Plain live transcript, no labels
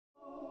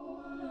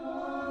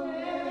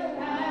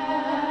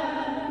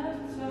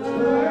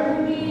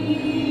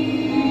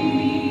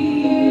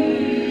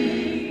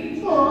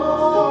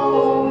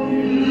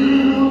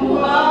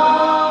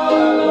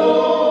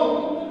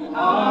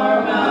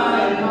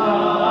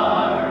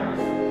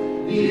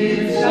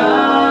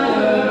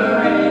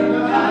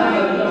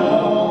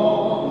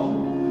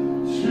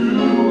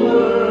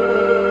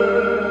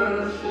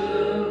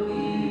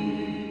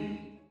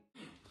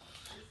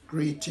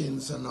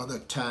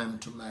time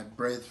to my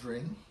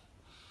brethren,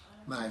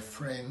 my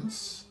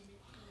friends,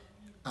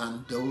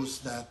 and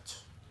those that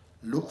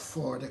look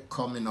for the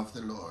coming of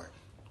the Lord.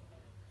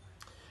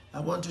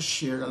 I want to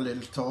share a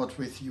little thought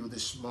with you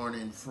this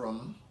morning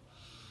from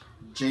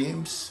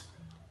James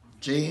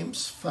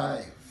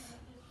 5,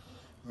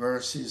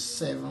 verses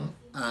 7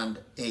 and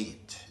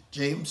 8.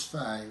 James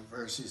 5,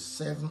 verses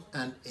 7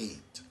 and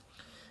 8.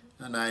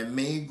 And I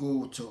may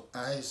go to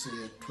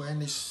Isaiah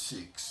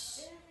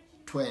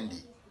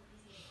 26:20.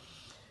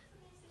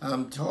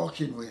 I'm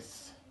talking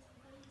with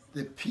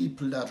the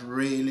people that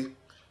really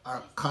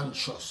are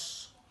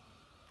conscious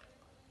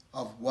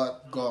of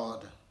what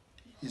God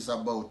is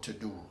about to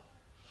do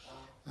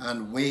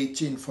and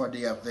waiting for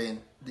the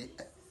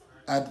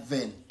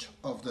advent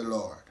of the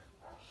Lord.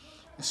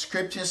 The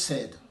scripture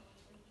said,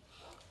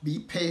 "Be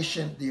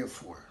patient,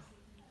 therefore,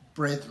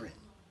 brethren,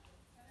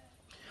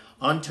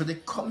 unto the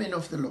coming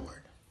of the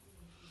Lord.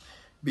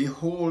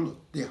 Behold,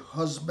 the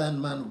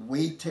husbandman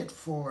waited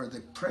for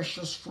the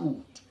precious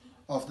fruit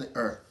of the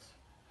earth,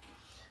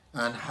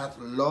 and hath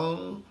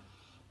long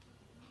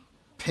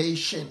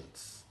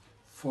patience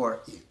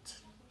for it,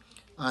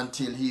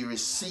 until he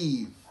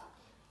receive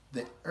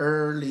the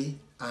early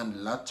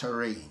and latter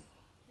rain.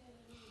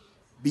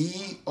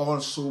 Be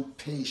also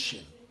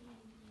patient.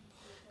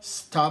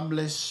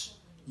 Establish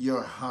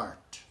your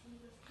heart,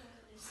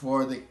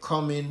 for the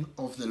coming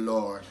of the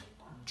Lord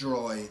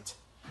draweth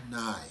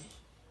nigh."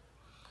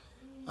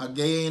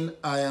 Again,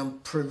 I am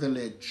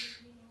privileged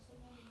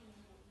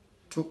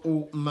to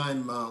open my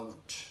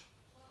mouth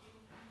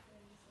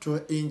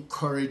to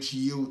encourage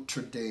you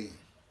today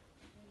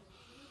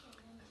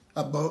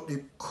about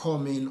the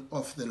coming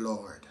of the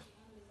Lord,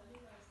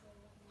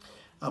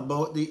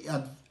 about the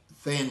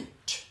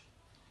advent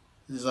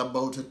that is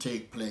about to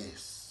take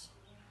place,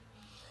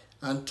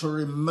 and to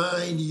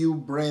remind you,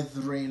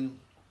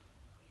 brethren,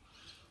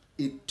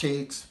 it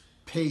takes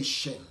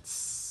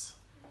patience,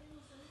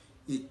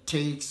 it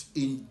takes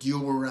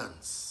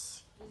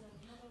endurance,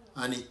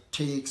 and it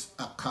takes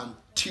a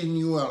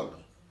continual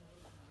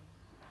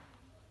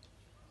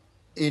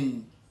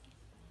in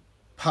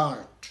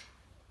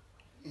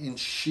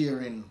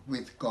sharing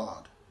with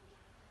God.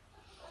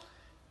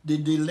 The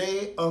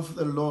delay of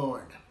the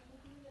Lord,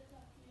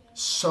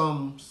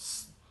 some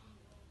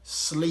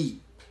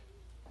sleep,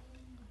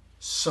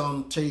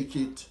 some take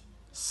it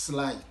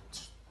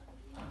slight.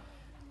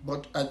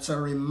 But it's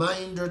a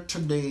reminder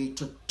today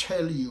to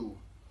tell you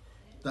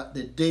that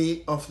the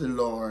day of the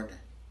Lord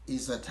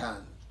is at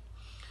hand.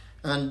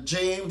 And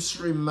James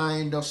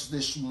reminds us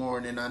this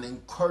morning and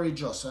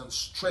encourage us and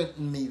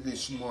strengthen me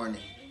this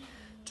morning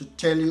to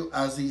tell you,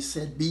 as he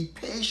said, "Be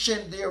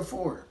patient,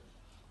 therefore,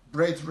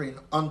 brethren,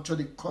 unto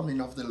the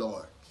coming of the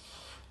Lord."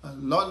 A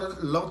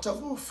lot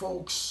of our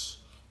folks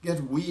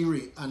get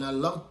weary, and a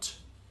lot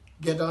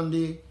get on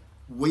the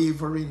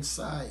wavering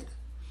side.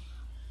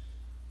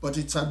 But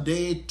it's a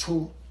day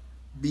to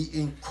be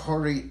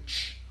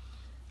encouraged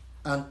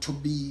and to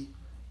be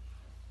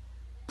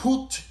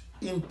put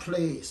in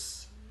place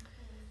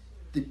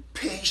the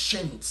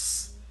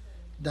patience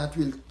that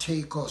will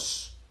take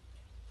us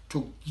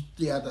to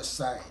the other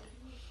side.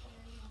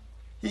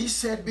 He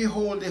said,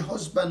 "Behold, the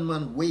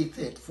husbandman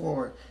waiteth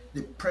for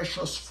the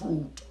precious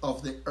fruit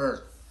of the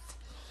earth."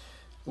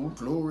 Oh,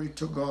 glory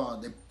to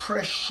God. The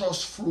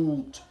precious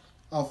fruit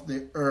of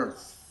the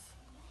earth.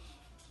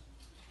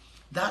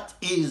 That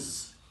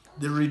is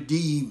the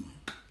redeemed.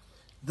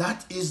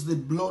 That is the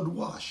blood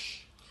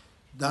wash.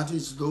 That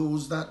is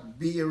those that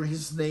bear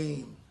his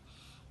name.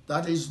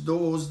 That is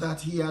those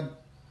that he had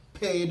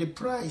paid the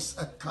price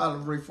at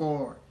Calvary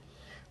for.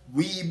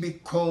 We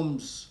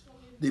becomes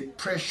the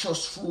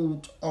precious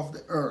fruit of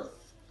the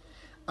earth,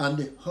 and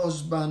the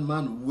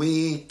husbandman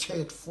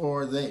waited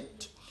for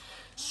that.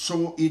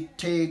 So it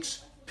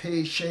takes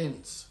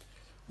patience.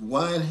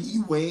 While he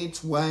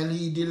waits, while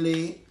he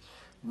delays,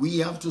 we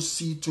have to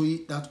see to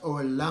it that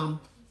our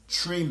lamp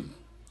trim,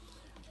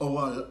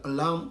 our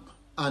lamp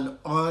and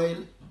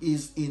oil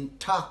is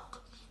intact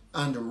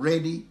and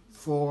ready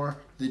for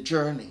the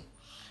journey.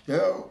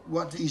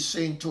 What he's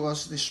saying to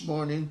us this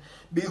morning,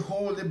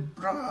 behold,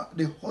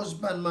 the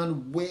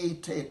husbandman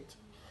waited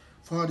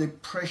for the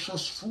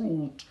precious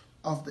fruit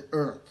of the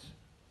earth.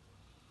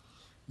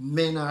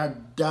 Men are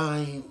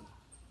dying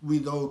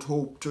without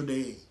hope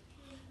today.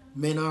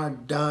 Men are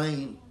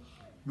dying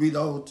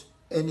without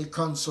any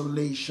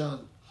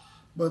consolation.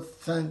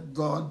 But thank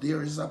God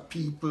there is a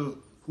people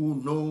who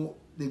know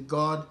the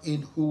God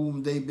in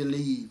whom they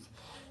believe.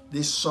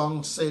 This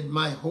song said,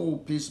 "My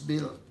hope is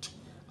built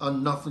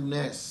on nothing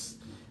less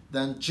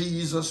than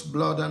Jesus'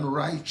 blood and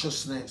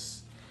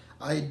righteousness.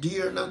 I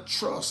dare not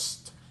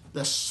trust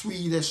the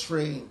sweetest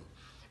frame,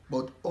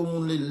 but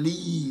only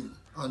lean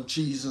on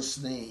Jesus'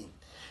 name."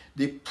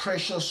 The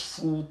precious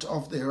fruit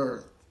of the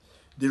earth,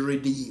 the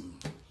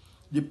redeemed.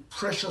 The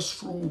precious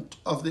fruit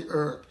of the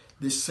earth,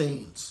 the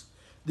saints.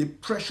 The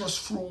precious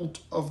fruit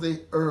of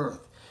the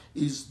earth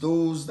is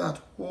those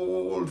that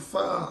hold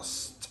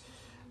fast.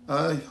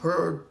 I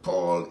heard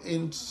Paul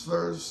in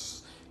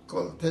 1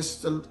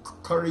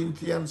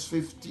 Corinthians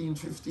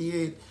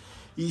 15:58,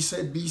 he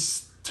said, be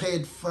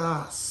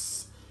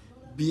steadfast,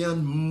 be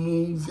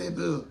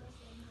unmovable,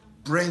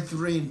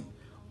 brethren,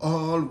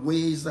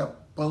 always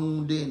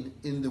abounding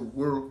in the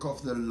work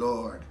of the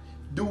Lord.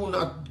 Do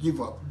not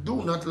give up.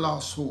 Do not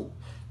lose hope.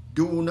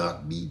 Do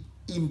not be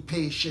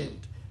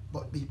impatient,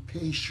 but be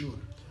patient.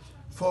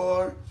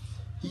 For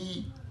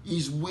he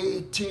is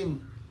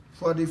waiting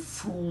for the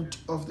fruit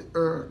of the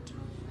earth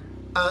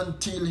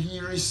until he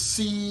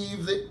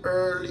receive the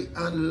early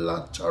and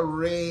latter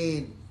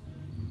rain.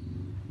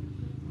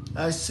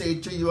 I say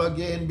to you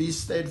again, be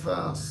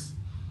steadfast.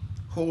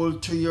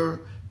 Hold to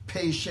your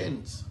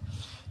patience.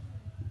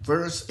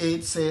 Verse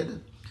 8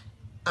 said,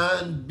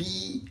 and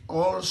be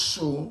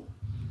also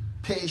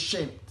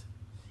patient.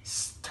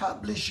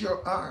 Establish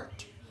your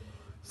heart,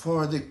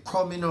 for the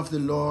coming of the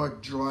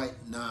Lord draweth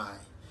nigh.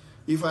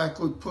 If I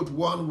could put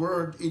one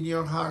word in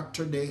your heart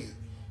today,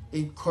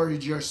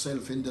 encourage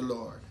yourself in the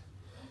Lord.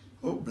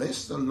 Oh,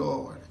 bless the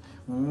Lord.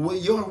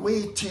 You're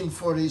waiting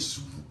for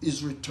his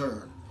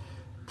return.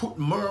 Put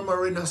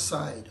murmuring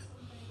aside.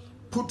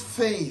 Put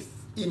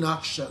faith in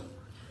action.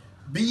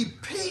 Be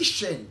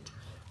patient,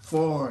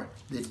 for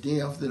the day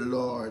of the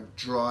Lord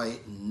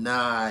draweth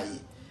nigh.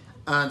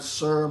 And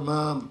sir,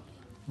 ma'am,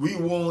 we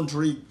won't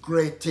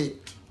regret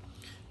it.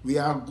 We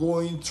are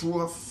going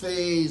through a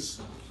phase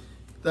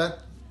that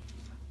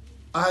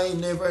I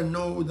never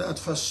know that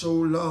for so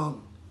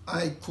long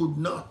I could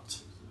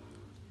not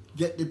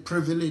get the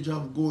privilege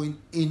of going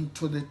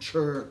into the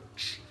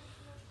church.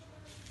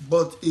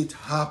 But it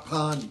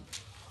happened.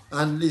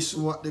 And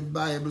listen what the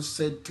Bible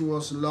said to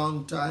us a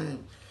long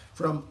time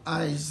from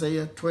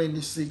Isaiah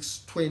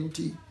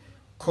 26:20.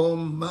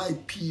 Come, my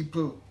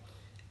people,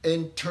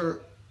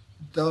 enter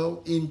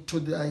thou into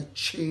thy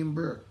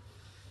chamber,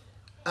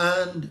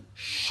 and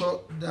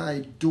shut thy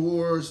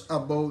doors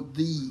about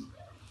thee.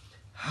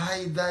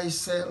 Hide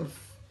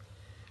thyself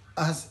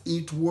as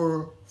it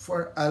were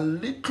for a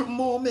little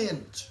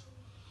moment,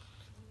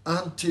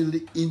 until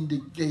the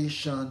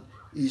indignation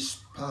is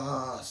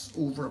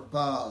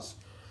overpast.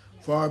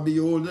 For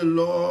behold, the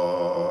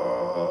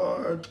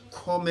Lord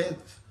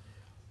cometh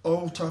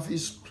out of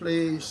his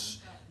place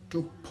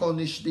to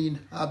punish the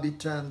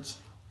inhabitants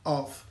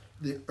of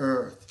the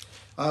earth.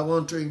 I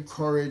want to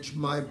encourage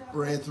my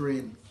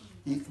brethren.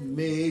 It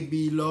may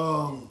be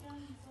long.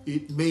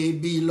 It may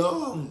be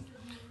long.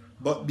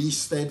 But be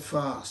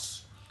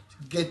steadfast.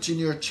 Get in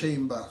your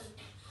chamber.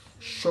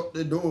 Shut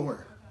the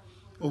door.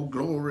 Oh,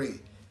 glory.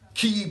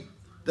 Keep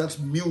that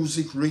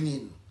music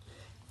ringing.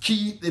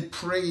 Keep the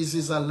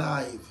praises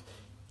alive.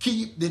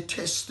 Keep the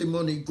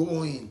testimony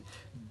going.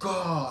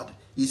 God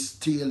is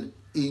still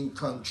in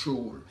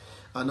control.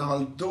 And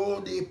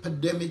although the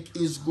epidemic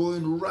is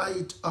going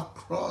right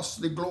across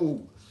the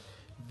globe,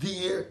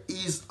 there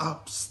is a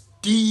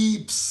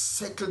deep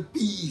settled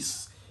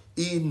peace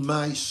in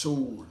my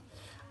soul.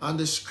 And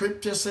the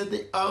scripture said,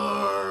 the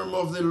arm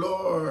of the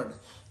Lord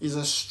is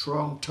a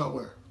strong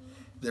tower.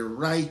 The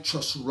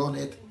righteous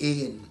runneth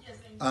in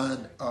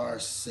and are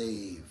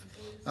saved.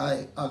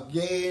 I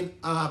again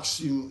ask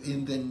you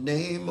in the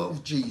name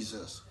of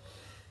Jesus,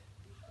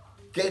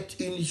 get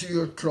into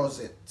your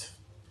closet,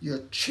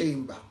 your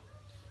chamber,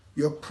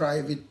 your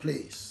private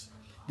place.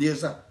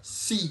 There's a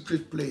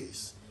secret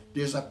place.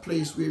 There's a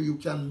place where you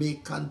can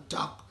make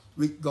contact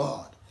with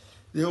God.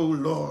 Oh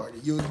Lord,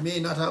 you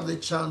may not have the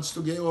chance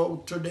to go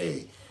out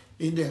today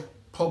in the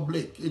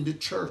public, in the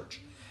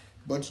church,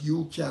 but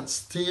you can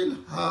still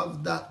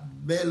have that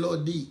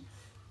melody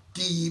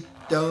deep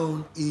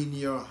down in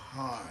your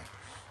heart.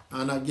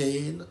 And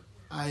again,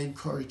 I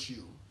encourage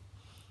you,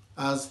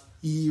 as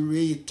he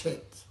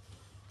waited,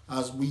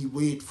 as we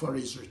wait for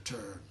his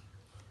return,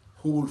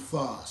 hold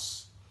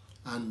fast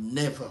and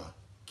never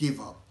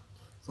give up,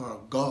 for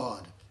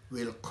God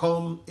will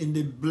come in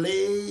the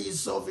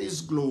blaze of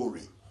his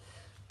glory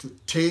to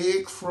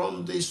take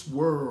from this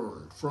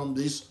world, from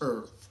this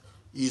earth,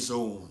 his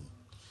own.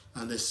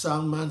 And the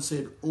songman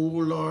said, "O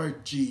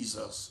Lord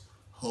Jesus,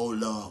 how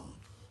long?"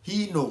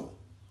 He know.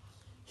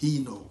 He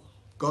know.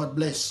 God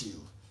bless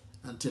you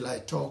until I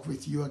talk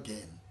with you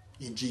again.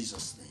 In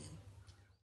Jesus' name.